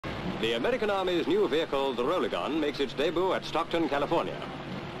The American Army's new vehicle, the Rolligon, makes its debut at Stockton, California.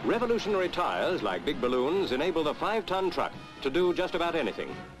 Revolutionary tires, like big balloons, enable the 5-ton truck to do just about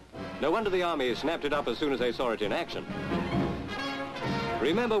anything. No wonder the Army snapped it up as soon as they saw it in action.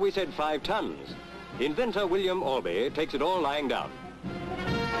 Remember, we said 5 tons. Inventor William Albee takes it all lying down.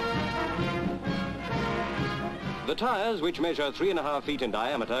 The tires, which measure 3.5 feet in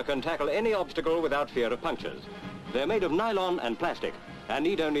diameter, can tackle any obstacle without fear of punctures. They're made of nylon and plastic and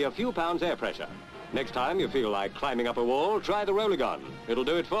need only a few pounds air pressure. Next time you feel like climbing up a wall, try the Rolligon. It'll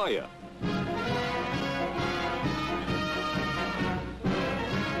do it for you.